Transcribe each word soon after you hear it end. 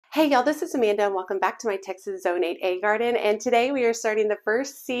Hey y'all, this is Amanda and welcome back to my Texas Zone 8A garden, and today we are starting the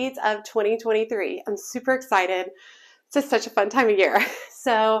first seeds of 2023. I'm super excited. It's just such a fun time of year.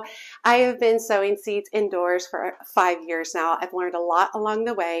 So I have been sowing seeds indoors for 5 years now. I've learned a lot along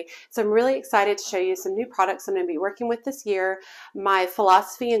the way. So I'm really excited to show you some new products I'm going to be working with this year, my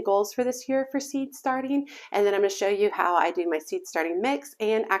philosophy and goals for this year for seed starting, and then I'm going to show you how I do my seed starting mix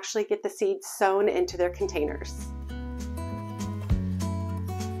and actually get the seeds sown into their containers.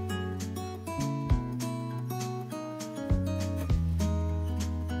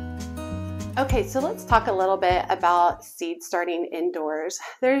 Okay, so let's talk a little bit about seed starting indoors.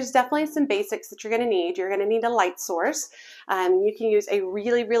 There's definitely some basics that you're going to need. You're going to need a light source. You can use a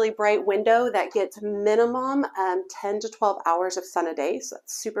really bright window that gets minimum 10 to 12 hours of sun a day, so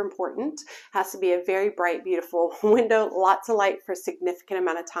that's super important. It has to be a very bright, beautiful window, lots of light for a significant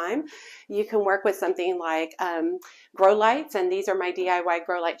amount of time. You can work with something like grow lights, and these are my DIY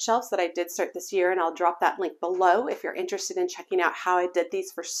grow light shelves that I did start this year, and I'll drop that link below if you're interested in checking out how I did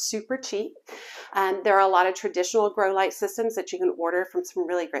these for super cheap. There are a lot of traditional grow light systems that you can order from some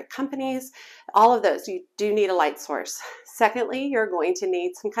really great companies. All of those, you do need a light source. Secondly, you're going to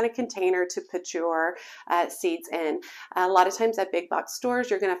need some kind of container to put your seeds in. A lot of times at big box stores,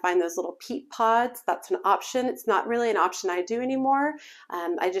 you're going to find those little peat pods. That's an option. It's not really an option I do anymore.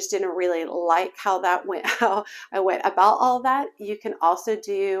 I just didn't really like how I went about all that. You can also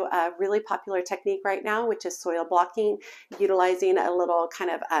do a really popular technique right now, which is soil blocking, utilizing a little kind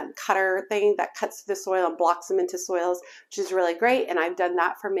of cutter thing that cuts through the soil and blocks them into soils, which is really great. And I've done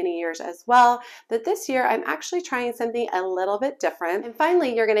that for many years as well. But this year, I'm actually trying something a little bit different. And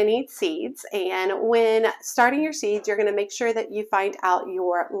finally, you're going to need seeds. And when starting your seeds, you're going to make sure that you find out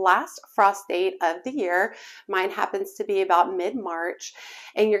your last frost date of the year. Mine happens to be about mid-March.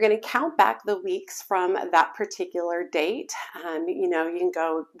 And you're going to count back the weeks from that particular date. You can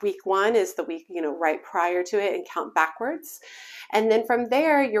go week 1 is the week, right prior to it, and count backwards. And then from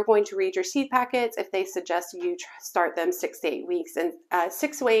there, you're going to read your seed packets if they suggest you start them 6 to 8 weeks. And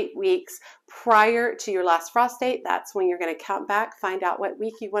 6 to 8 weeks prior to your last frost date, that's when you're going to count back, find out what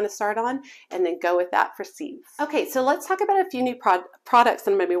week you want to start on, and then go with that for seeds. Okay, so let's talk about a few new products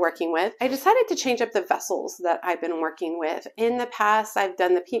that I'm going to be working with. I decided to change up the vessels that I've been working with. In the past, I've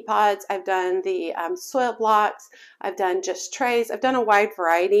done the peat pods, I've done the soil blocks, I've done just trays, I've done a wide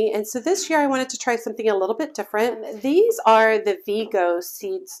variety. And so this year I wanted to try something a little bit different. These are the Vigo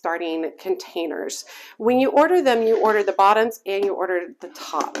seed starting containers. When you order them, you order the bottoms and you order the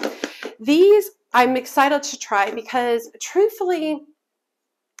top. These I'm excited to try because truthfully,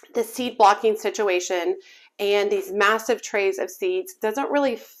 the seed blocking situation and these massive trays of seeds doesn't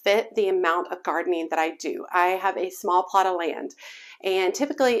really fit the amount of gardening that I do. I have a small plot of land, and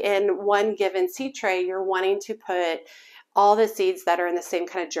typically in one given seed tray, you're wanting to put all the seeds that are in the same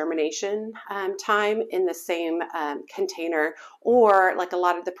kind of germination time in the same container, or like a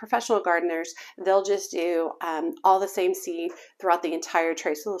lot of the professional gardeners, they'll just do all the same seed throughout the entire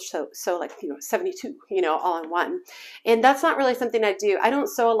tray. So like 72, all in one. And that's not really something I do. I don't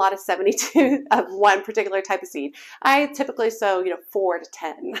sow a lot of 72 of one particular type of seed. I typically sow 4 to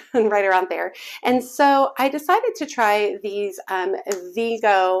 10, right around there. And so I decided to try these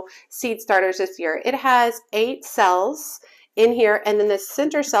Vigo seed starters this year. It has 8 cells in here, and then the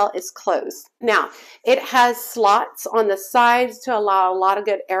center cell is closed. Now, it has slots on the sides to allow a lot of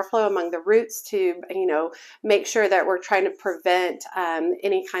good airflow among the roots to, make sure that we're trying to prevent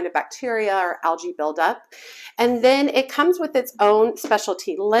any kind of bacteria or algae buildup. And then it comes with its own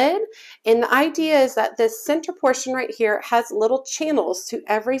specialty lid. And the idea is that this center portion right here has little channels to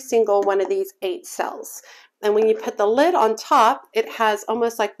every single one of these 8 cells. And when you put the lid on top, it has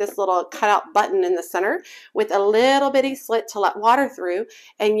almost like this little cutout button in the center with a little bitty slit to let water through.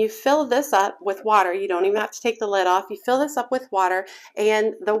 And you fill this up with water. You don't even have to take the lid off. You fill this up with water,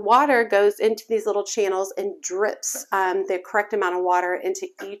 and the water goes into these little channels and drips the correct amount of water into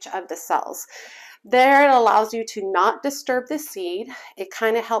each of the cells. There, it allows you to not disturb the seed. It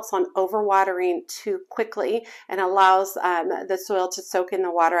kind of helps on overwatering too quickly and allows the soil to soak in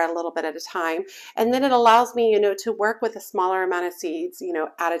the water a little bit at a time. And then it allows me, to work with a smaller amount of seeds,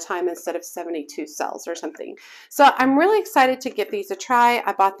 at a time instead of 72 cells or something. So I'm really excited to give these a try.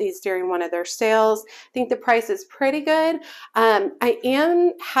 I bought these during one of their sales. I think the price is pretty good. I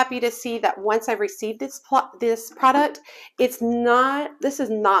am happy to see that once I received this product, this is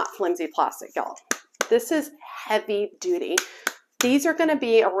not flimsy plastic, y'all. This is heavy duty. These are going to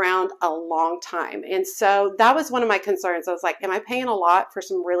be around a long time. And so that was one of my concerns. I was like, am I paying a lot for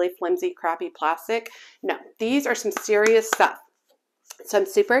some really flimsy, crappy plastic? No, these are some serious stuff. So I'm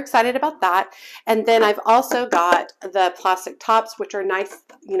super excited about that. And then I've also got the plastic tops, which are nice,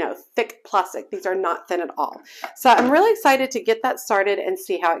 you know, thick plastic. These are not thin at all. So I'm really excited to get that started and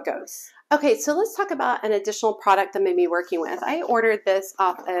see how it goes. Okay, so let's talk about an additional product I'm going to be working with. I ordered this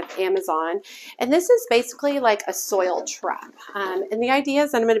off of Amazon, and this is basically like a soil trap. And the idea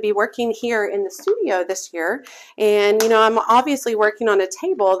is that I'm going to be working here in the studio this year. And, you know, I'm obviously working on a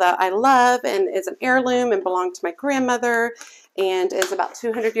table that I love and is an heirloom and belonged to my grandmother and is about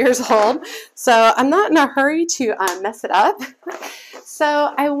 200 years old. So I'm not in a hurry to mess it up.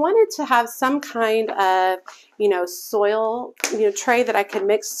 So I wanted to have some kind of, you know, soil, you know, tray that I could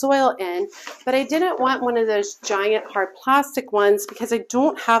mix soil in, but I didn't want one of those giant hard plastic ones because I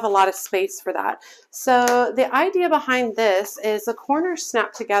don't have a lot of space for that. So the idea behind this is the corners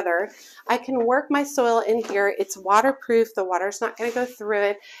snap together. I can work my soil in here. It's waterproof. The water's not going to go through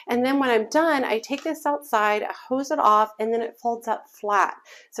it. And then when I'm done, I take this outside, I hose it off, and then it folds up flat.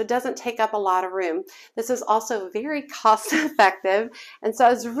 So it doesn't take up a lot of room. This is also very cost effective. And so I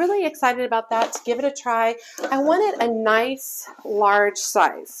was really excited about that, to give it a try. I wanted a nice large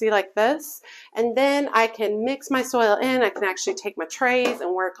size, see, like this, and then I can mix my soil in. I can actually take my trays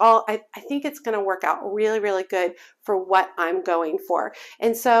and work all, I think it's going to work out really, really good for what I'm going for.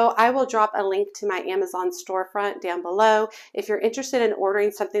 And so I will drop a link to my Amazon storefront down below. If you're interested in ordering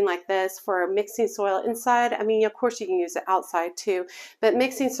something like this for mixing soil inside, I mean, of course you can use it outside too, but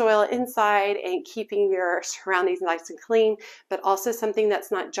mixing soil inside and keeping your surroundings nice and clean, but also something that's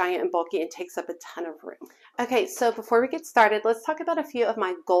not giant and bulky and takes up a ton of room. Okay, so before we get started, let's talk about a few of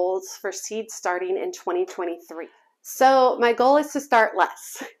my goals for seed starting in 2023. So my goal is to start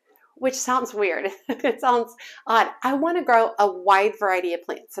less, which sounds weird. It sounds odd. I want to grow a wide variety of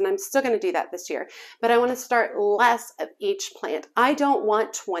plants, and I'm still going to do that this year, but I want to start less of each plant. I don't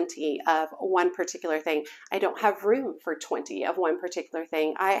want 20 of one particular thing. I don't have room for 20 of one particular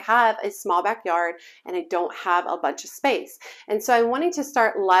thing. I have a small backyard, and I don't have a bunch of space. And so I'm wanting to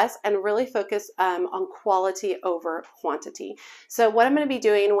start less and really focus on quality over quantity. So what I'm going to be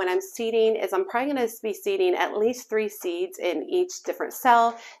doing when I'm seeding is I'm probably going to be seeding at least 3 seeds in each different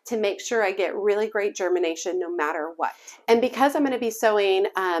cell to make sure I get really great germination no matter what. And because I'm going to be sowing,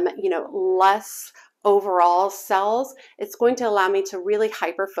 you know, less overall cells, it's going to allow me to really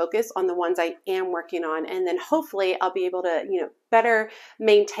hyper focus on the ones I am working on, and then hopefully I'll be able to, you know, better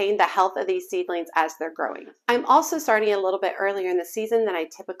maintain the health of these seedlings as they're growing. I'm also starting a little bit earlier in the season than I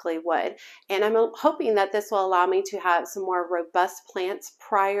typically would, and I'm hoping that this will allow me to have some more robust plants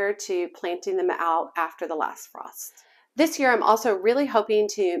prior to planting them out after the last frost. This year, I'm also really hoping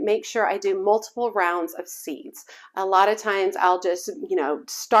to make sure I do multiple rounds of seeds. A lot of times I'll just, you know,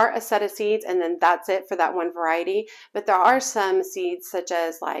 start a set of seeds and then that's it for that one variety. But there are some seeds such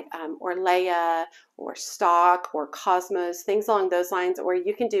as like Orlea or stock or cosmos, things along those lines, where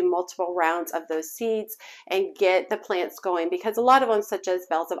you can do multiple rounds of those seeds and get the plants going, because a lot of them, such as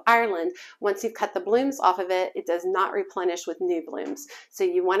Bells of Ireland, once you've cut the blooms off of it, it does not replenish with new blooms. So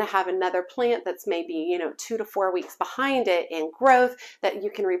you want to have another plant that's maybe, you know, 2 to 4 weeks behind it in growth that you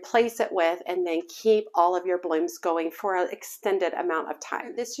can replace it with and then keep all of your blooms going for an extended amount of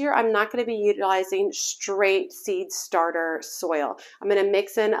time. This year, I'm not going to be utilizing straight seed starter soil. I'm going to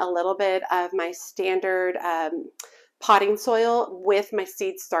mix in a little bit of my standard potting soil with my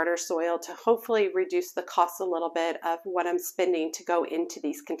seed starter soil to hopefully reduce the cost a little bit of what I'm spending to go into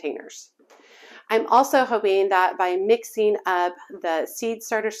these containers. I'm also hoping that by mixing up the seed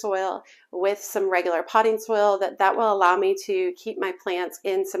starter soil with some regular potting soil, that will allow me to keep my plants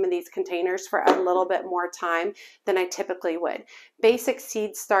in some of these containers for a little bit more time than I typically would. Basic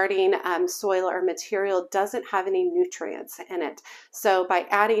seed starting soil or material doesn't have any nutrients in it. So by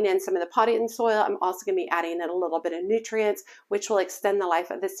adding in some of the potting soil, I'm also going to be adding in a little bit of nutrients, which will extend the life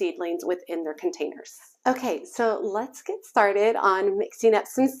of the seedlings within their containers. Okay, so let's get started on mixing up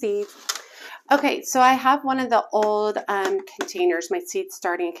some seeds. Okay, so I have one of the old containers, my seed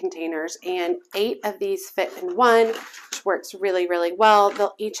starting containers, and 8 of these fit in one, which works really, really well.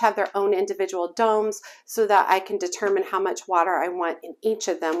 They'll each have their own individual domes so that I can determine how much water I want in each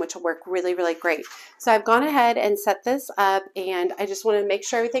of them, which will work really, really great. So I've gone ahead and set this up, and I just want to make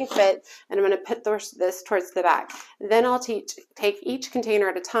sure everything fit, and I'm going to put this towards the back. Then I'll take each container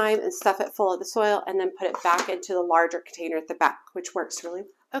at a time and stuff it full of the soil, and then put it back into the larger container at the back, which works really well.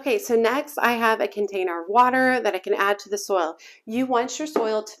 Okay, so next I have a container of water that I can add to the soil. You want your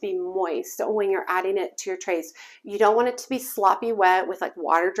soil to be moist when you're adding it to your trays. You don't want it to be sloppy wet with like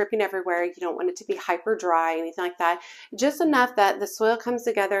water dripping everywhere. You don't want it to be hyper dry, anything like that. Just enough that the soil comes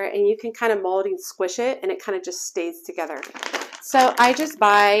together and you can kind of mold and squish it and it kind of just stays together. So I just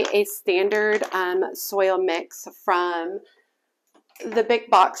buy a standard soil mix from the big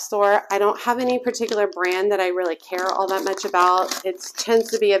box store. I don't have any particular brand that I really care all that much about. It tends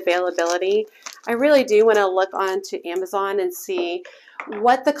to be availability. I really do want to look onto Amazon and see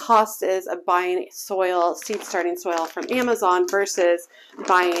what the cost is of buying soil, seed starting soil from Amazon versus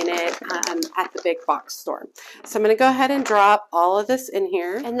buying it at the big box store. So I'm going to go ahead and drop all of this in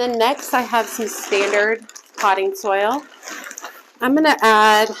here. And then next I have some standard potting soil. I'm going to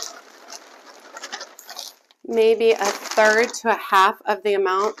add maybe a third to a half of the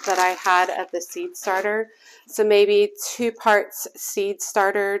amount that I had of the seed starter. So maybe 2 parts seed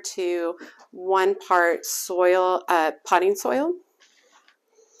starter to 1 part soil, potting soil.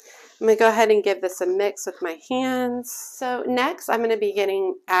 I'm going to go ahead and give this a mix with my hands. So next I'm going to be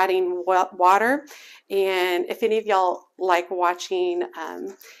adding water. And if any of y'all like watching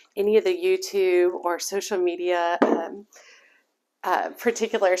any of the YouTube or social media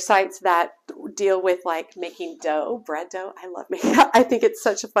particular sites that deal with like making dough, bread dough. I love making that. I think it's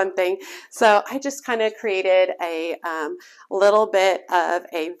such a fun thing. So I just kind of created a little bit of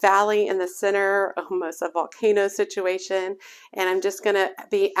a valley in the center, almost a volcano situation. And I'm just going to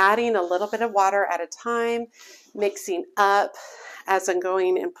be adding a little bit of water at a time, mixing up as I'm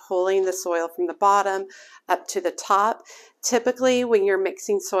going and pulling the soil from the bottom up to the top. Typically, when you're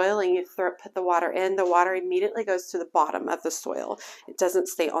mixing soil and you put the water in, the water immediately goes to the bottom of the soil. It doesn't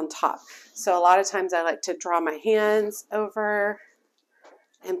stay on top. So a lot of times I like to draw my hands over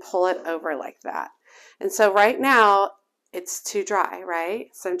and pull it over like that. And so right now it's too dry, right?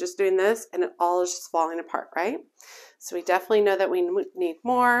 So I'm just doing this and it all is just falling apart, right? So we definitely know that we need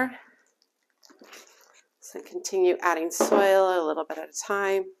more. So continue adding soil a little bit at a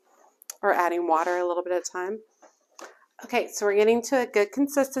time, or adding water a little bit at a time. Okay, so we're getting to a good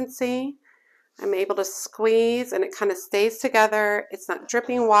consistency. I'm able to squeeze and it kind of stays together. It's not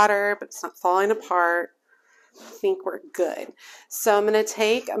dripping water, but it's not falling apart. I think we're good. So I'm going to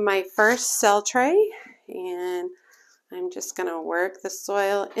take my first cell tray and I'm just going to work the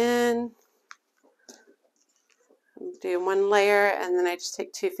soil in. Do 1 layer and then I just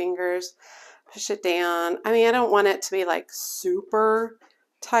take 2 fingers, push it down. I mean, I don't want it to be like super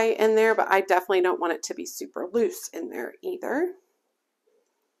tight in there, but I definitely don't want it to be super loose in there either.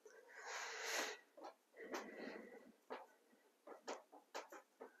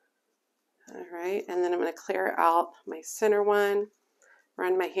 All right, and then I'm going to clear out my center one,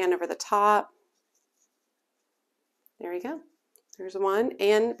 run my hand over the top. There we go. There's one,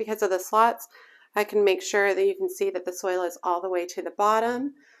 and because of the slots, I can make sure that you can see that the soil is all the way to the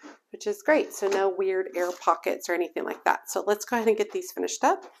bottom, which is great. So no weird air pockets or anything like that. So let's go ahead and get these finished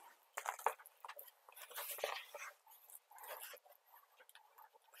up.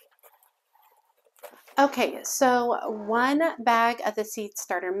 Okay, so 1 bag of the seed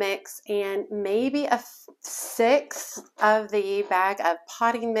starter mix and maybe a 1/6 of the bag of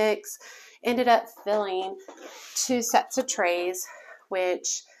potting mix ended up filling 2 sets of trays,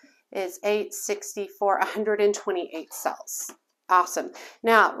 which is 860 for 128 cells. Awesome.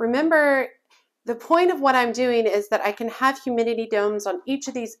 Now, remember, the point of what I'm doing is that I can have humidity domes on each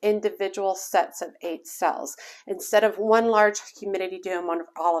of these individual sets of 8 cells instead of 1 large humidity dome on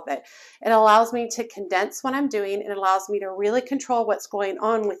all of it. It allows me to condense what I'm doing. It allows me to really control what's going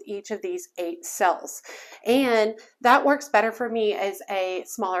on with each of these 8 cells. And that works better for me as a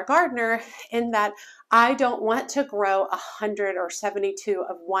smaller gardener in that I don't want to grow 100 or 72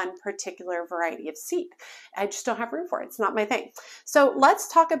 of one particular variety of seed. I just don't have room for it. It's not my thing. So let's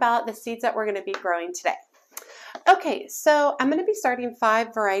talk about the seeds that we're going to be growing today. Okay, so I'm going to be starting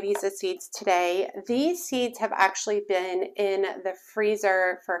 5 varieties of seeds today. These seeds have actually been in the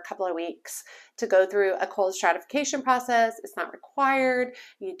freezer for a couple of weeks to go through a cold stratification process. It's not required.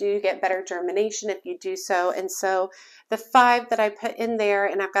 You do get better germination if you do so. And so the 5 that I put in there,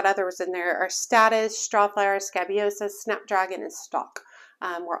 and I've got others in there, are Status, Strawflower, Scabiosa, Snapdragon, and Stalk.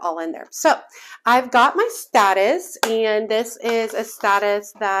 We're all in there. So I've got my Status, and this is a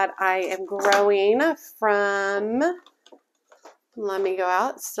Status that I am growing from, let me go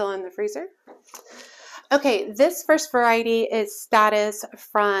out, it's still in the freezer. Okay, this first variety is Status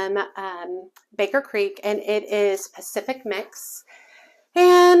from Baker Creek, and it is Pacific Mix.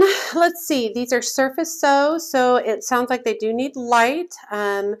 And let's see, these are surface sow, so it sounds like they do need light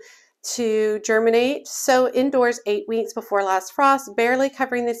to germinate. Sow indoors 8 weeks before last frost, barely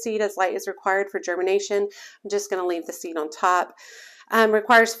covering the seed as light is required for germination. I'm just going to leave the seed on top.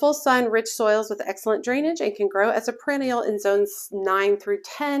 Requires full sun, rich soils with excellent drainage, and can grow as a perennial in zones 9 through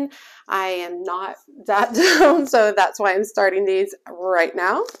 10. I am not that zone, so that's why I'm starting these right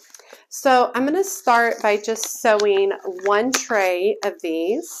now. So I'm going to start by just sowing 1 tray of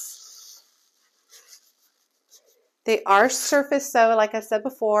these. They are surface sow, like I said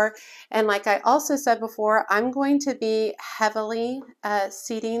before, and like I also said before, I'm going to be heavily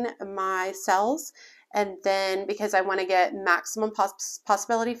seeding my cells, and then because I want to get maximum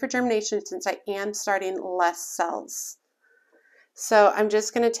possibility for germination since I am starting less cells. So I'm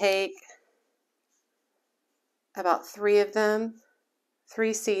just going to take about 3 of them,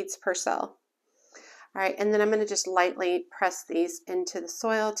 3 seeds per cell. All right, and then I'm going to just lightly press these into the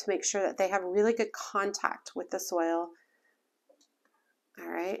soil to make sure that they have really good contact with the soil. All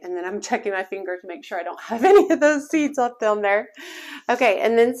right, and then I'm checking my finger to make sure I don't have any of those seeds left down there. Okay,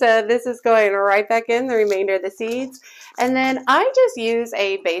 and then so this is going right back in, the remainder of the seeds. And then I just use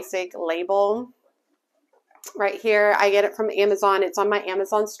a basic label right here. I get it from Amazon. It's on my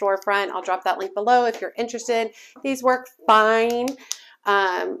Amazon storefront. I'll drop that link below if you're interested. These work fine.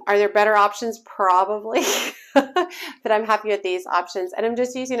 Are there better options? Probably, but I'm happy with these options. And I'm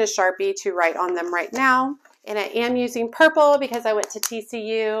just using a Sharpie to write on them right now. And I am using purple because I went to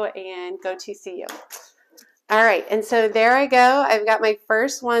TCU, and go TCU. All right, and so there I go. I've got my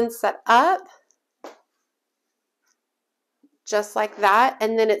first one set up. Just like that,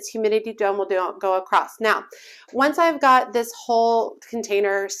 and then its humidity dome will go across. Now, once I've got this whole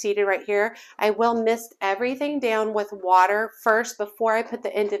container seated right here, I will mist everything down with water first before I put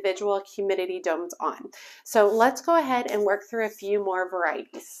the individual humidity domes on. So let's go ahead and work through a few more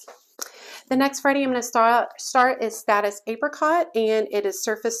varieties. The next variety I'm going to start is Status Apricot, and it is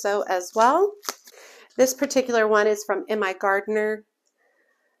surface sow as well. This particular one is from M.I. Gardner,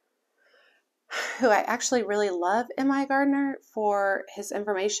 who I actually really love M.I. Gardner for his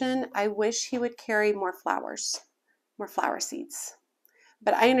information. I wish he would carry more flowers, more flower seeds.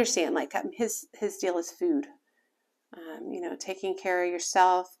 But I understand, like, his deal is food. You know, taking care of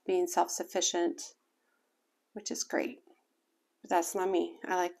yourself, being self-sufficient, which is great. But that's not me.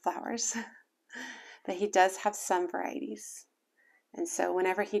 I like flowers. But he does have some varieties. And so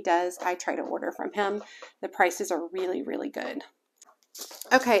whenever he does, I try to order from him. The prices are really, really good.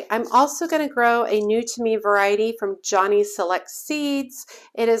 Okay, I'm also going to grow a new to me variety from Johnny's Select Seeds.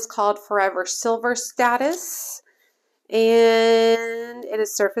 It is called Forever Silver Status, and it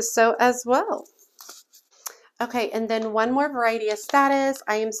is surface sow as well. Okay, and then one more variety of Status.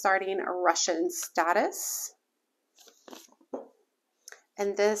 I am starting a Russian Status,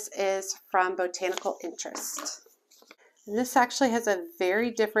 and this is from Botanical Interest. And this actually has a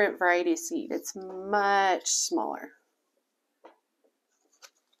very different variety seed. It's much smaller.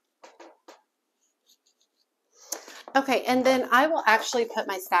 Okay, and then I will actually put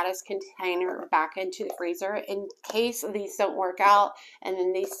my Status container back into the freezer in case these don't work out, and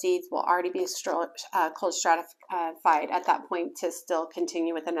then these seeds will already be cold stratified at that point to still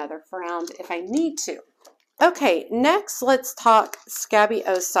continue with another round if I need to. Okay, next let's talk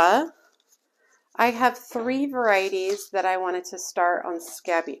Scabiosa. I have 3 varieties that I wanted to start on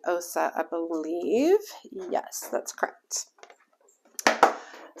Scabiosa, I believe. Yes, that's correct.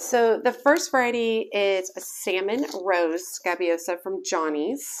 So the first variety is a Salmon Rose Scabiosa from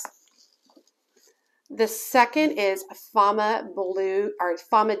Johnny's. The second is Fama Blue, or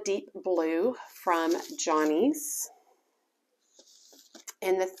Fama Deep Blue from Johnny's.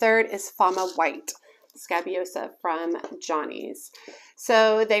 And the third is Fama White Scabiosa from Johnny's.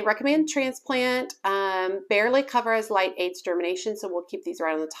 So they recommend transplant, barely cover as light aids germination, so we'll keep these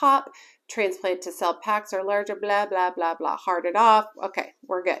right on the top. Transplant to cell packs or larger, blah, blah, blah, blah, hard it off. Okay,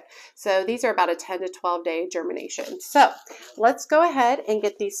 we're good. So these are about a 10 to 12 day germination. So let's go ahead and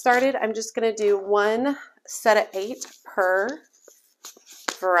get these started. I'm just going to do 1 set of 8 per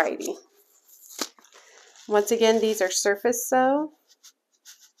variety. Once again, these are surface sow.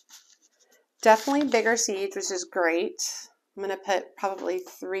 Definitely bigger seeds, which is great. I'm going to put probably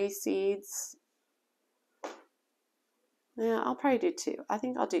 3 seeds. Yeah, I'll probably do 2. I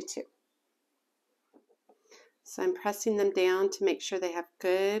think I'll do 2. So I'm pressing them down to make sure they have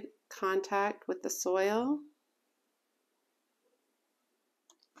good contact with the soil.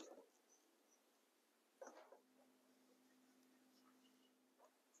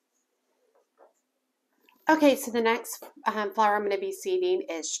 Okay, so the next flower I'm going to be seeding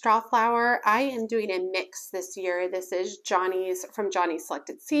is straw flower. I am doing a mix this year. This is Johnny's, from Johnny's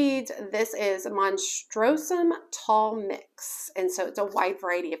Selected Seeds. This is Monstrosum Tall Mix, and so it's a wide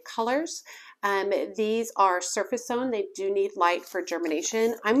variety of colors. These are surface sown. They do need light for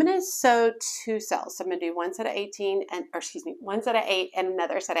germination. I'm going to sow 2 cells. So I'm going to do 1 set of 18, and or excuse me, 1 set of 8 and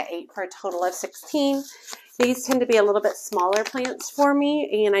another set of 8 for a total of 16. These tend to be a little bit smaller plants for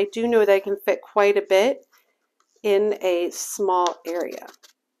me, and I do know that I can fit quite a bit in a small area.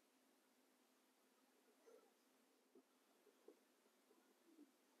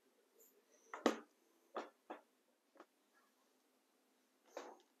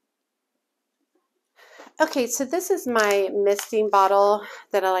 Okay, so this is my misting bottle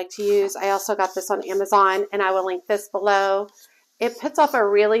that I like to use. I also got this on Amazon, and I will link this below. It puts off a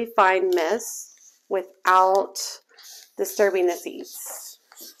really fine mist without disturbing the seeds.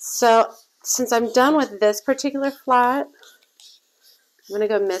 So since I'm done with this particular flat, I'm going to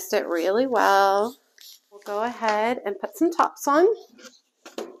go mist it really well. We'll go ahead and put some tops on.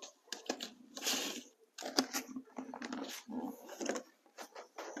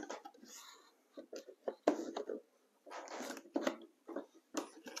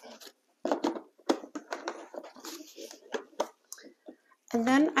 And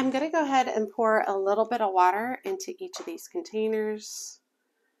then I'm going to go ahead and pour a little bit of water into each of these containers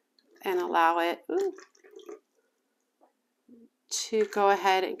and allow it to go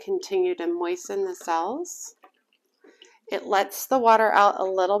ahead and continue to moisten the cells. It lets the water out a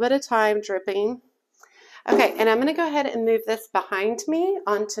little bit of time, dripping. Okay, and I'm going to go ahead and move this behind me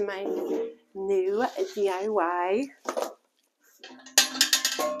onto my new DIY.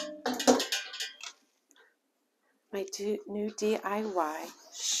 My new DIY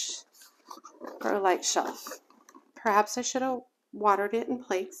grow light shelf. Perhaps I should have watered it in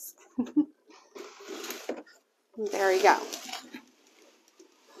place. There we go.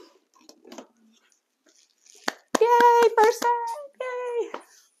 Yay, first time, yay.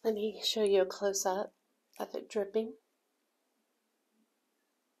 Let me show you a close-up of it dripping.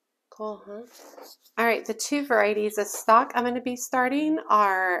 Cool, huh? All right, the two varieties of stock I'm going to be starting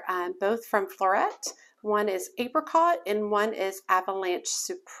are both from Floret. One is Apricot and one is Avalanche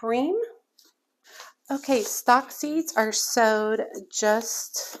Supreme. Okay, stock seeds are sowed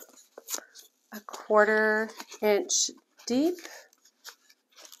just a 1/4 inch deep.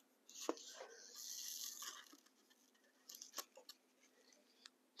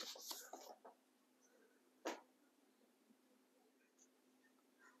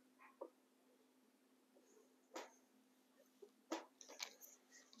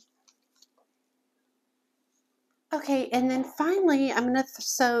 Okay, and then finally, I'm going to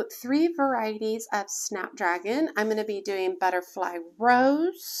sow 3 varieties of Snapdragon. I'm going to be doing Butterfly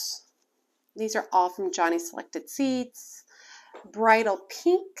Rose. These are all from Johnny Selected Seeds. Bridal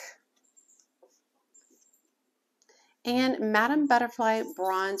Pink. And Madame Butterfly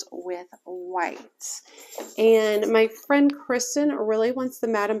Bronze with White. And my friend Kristen really wants the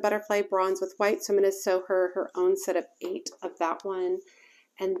Madame Butterfly Bronze with White, so I'm going to sow her own set of 8 of that one.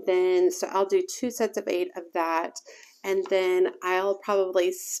 And then, so I'll do 2 sets of 8 of that. And then I'll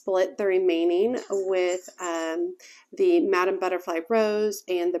probably split the remaining with the Madame Butterfly Rose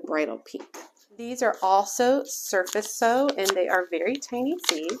and the Bridal Pink. These are also surface sow, and they are very tiny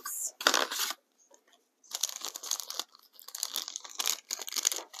seeds.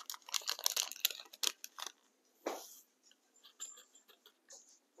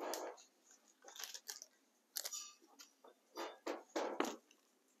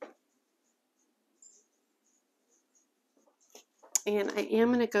 And I am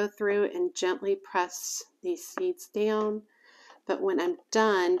going to go through and gently press these seeds down. But when I'm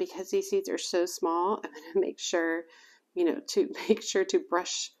done, because these seeds are so small, I'm going to make sure, to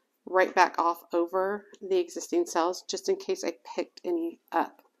brush right back off over the existing cells, just in case I picked any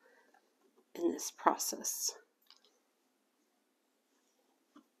up in this process.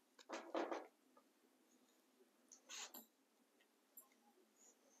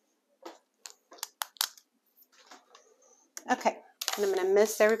 Okay, and I'm going to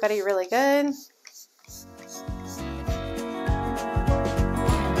mist everybody really good.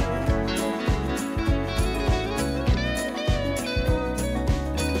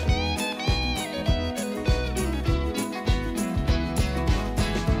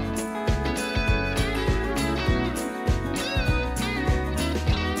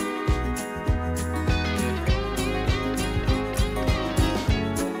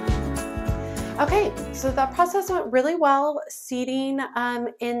 Okay, so that process went really well, seeding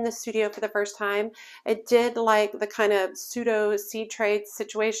in the studio for the first time. It did like the kind of pseudo seed trade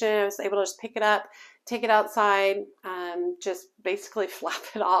situation. I was able to just pick it up, take it outside, just basically flap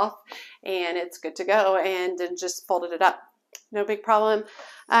it off, and it's good to go, and then just folded it up. No big problem.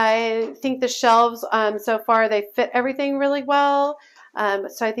 I think the shelves, so far, they fit everything really well.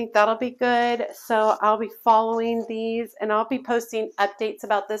 So I think that'll be good. So I'll be following these, and I'll be posting updates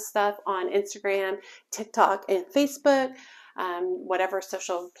about this stuff on Instagram, TikTok, and Facebook, whatever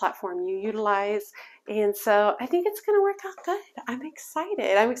social platform you utilize. And so I think it's going to work out good. I'm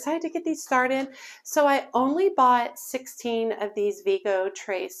excited. I'm excited to get these started. So I only bought 16 of these Vigo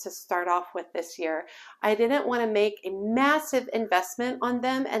trays to start off with this year. I didn't want to make a massive investment on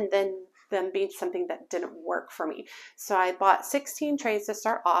them and then them being something that didn't work for me. So I bought 16 trays to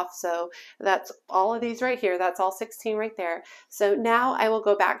start off. So that's all of these right here. That's all 16 right there. So now I will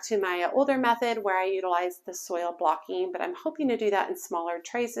go back to my older method where I utilize the soil blocking, but I'm hoping to do that in smaller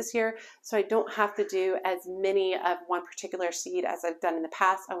trays this year so I don't have to do as many of one particular seed as I've done in the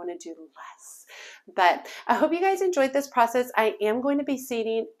past. I want to do less. But I hope you guys enjoyed this process. I am going to be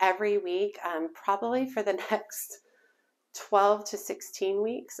seeding every week, probably for the next 12 to 16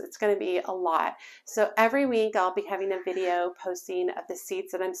 weeks. It's going to be a lot. So every week I'll be having a video posting of the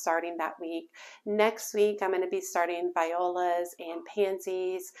seeds that I'm starting that week. Next week I'm going to be starting violas and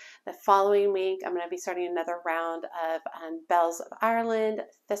pansies. The following week I'm going to be starting another round of bells of Ireland,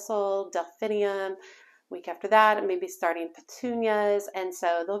 thistle, delphinium. Week after that, I may be starting petunias, and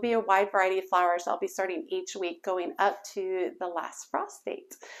so there'll be a wide variety of flowers I'll be starting each week going up to the last frost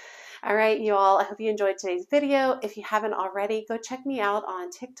date. All right, you all, I hope you enjoyed today's video. If you haven't already, go check me out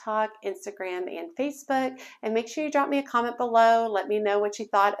on TikTok, Instagram, and Facebook, and make sure you drop me a comment below. Let me know what you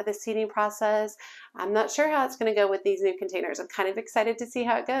thought of the seeding process. I'm not sure how it's going to go with these new containers. I'm kind of excited to see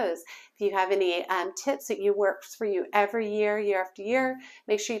how it goes. If you have any tips that works for you every year, year after year,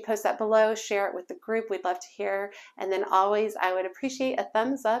 make sure you post that below, share it with the group. We'd love to hear. And then always, I would appreciate a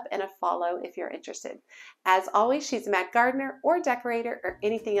thumbs up and a follow if you're interested. As always, she's a mad gardener or decorator or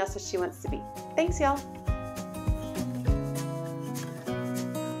anything else that she wants to be. Thanks, y'all.